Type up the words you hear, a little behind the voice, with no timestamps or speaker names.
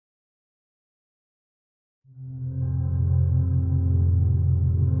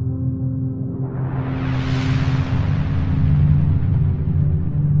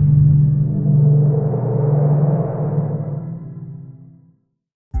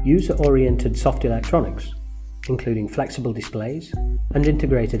user-oriented soft electronics, including flexible displays and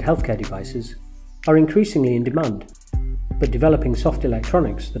integrated healthcare devices, are increasingly in demand, but developing soft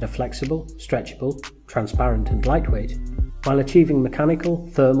electronics that are flexible, stretchable, transparent and lightweight, while achieving mechanical,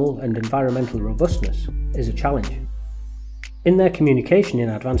 thermal and environmental robustness, is a challenge. In their communication in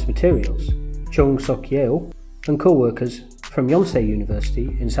advanced materials, Jong-Souk and co-workers from Yonsei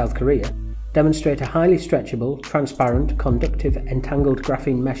University in South Korea demonstrate a highly stretchable, transparent, conductive entangled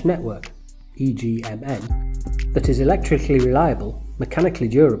graphene mesh network, EGMN, that is electrically reliable, mechanically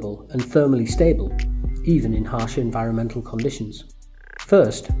durable and thermally stable, even in harsh environmental conditions.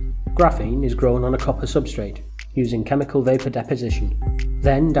 First, graphene is grown on a copper substrate using chemical vapor deposition,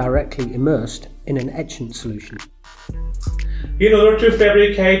 then directly immersed in an etchant solution. In order to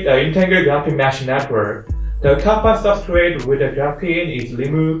fabricate the entangled graphene mesh network, the copper substrate with the graphene is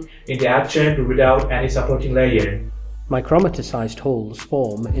removed in the etchant without any supporting layer. Micrometer-sized holes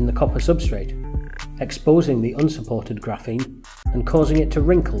form in the copper substrate, exposing the unsupported graphene and causing it to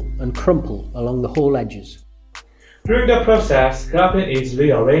wrinkle and crumple along the hole edges. During the process, graphene is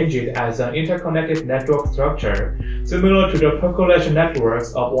rearranged as an interconnected network structure, similar to the percolation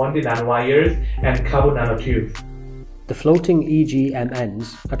networks of 1D nanowires and carbon nanotubes. The floating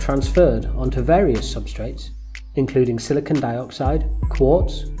EGMNs are transferred onto various substrates, including silicon dioxide,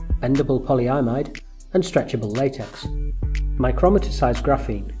 quartz, bendable polyimide, and stretchable latex. Micrometer-sized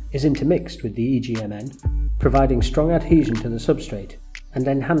graphene is intermixed with the EGMN, providing strong adhesion to the substrate and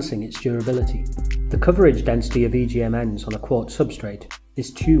enhancing its durability. The coverage density of EGMNs on a quartz substrate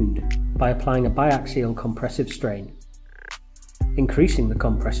is tuned by applying a biaxial compressive strain. Increasing the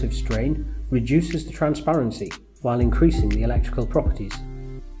compressive strain reduces the transparency while increasing the electrical properties.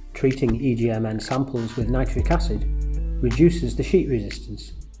 Treating EGMN samples with nitric acid reduces the sheet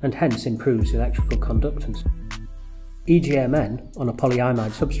resistance and hence improves electrical conductance. EGMN on a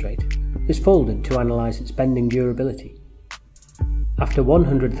polyimide substrate is folded to analyse its bending durability. After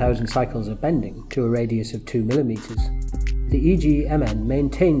 100,000 cycles of bending to a radius of 2 mm, the EGMN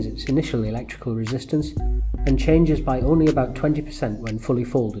maintains its initial electrical resistance and changes by only about 20% when fully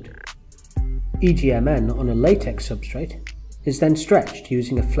folded. EGMN on a latex substrate is then stretched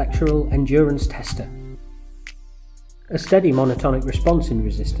using a flexural endurance tester. A steady monotonic response in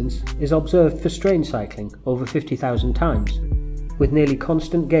resistance is observed for strain cycling over 50,000 times, with nearly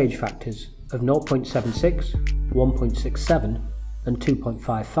constant gauge factors of 0.76, 1.67 and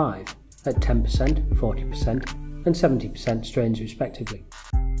 2.55 at 10%, 40% and 70% strains respectively.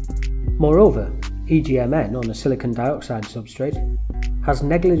 Moreover, EGMN on a silicon dioxide substrate has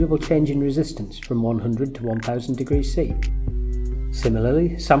negligible change in resistance from 100 to 1000 degrees C.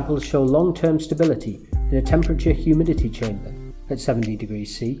 Similarly, samples show long-term stability in a temperature-humidity chamber at 70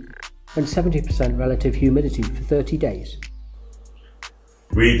 degrees C and 70% relative humidity for 30 days.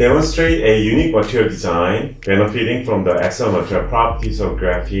 We demonstrate a unique material design benefiting from the excellent material properties of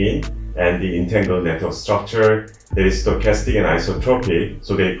graphene and the entangled network structure that is stochastic and isotropic,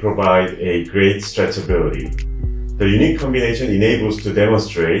 so they provide a great stretchability. The unique combination enables to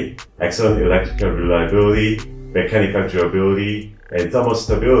demonstrate excellent electrical reliability, mechanical durability, and thermal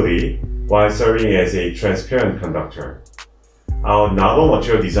stability while serving as a transparent conductor. Our novel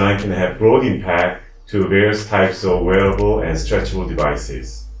material design can have broad impact to various types of wearable and stretchable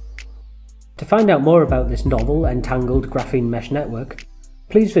devices. To find out more about this novel entangled graphene mesh network,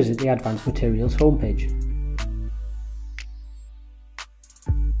 please visit the Advanced Materials homepage.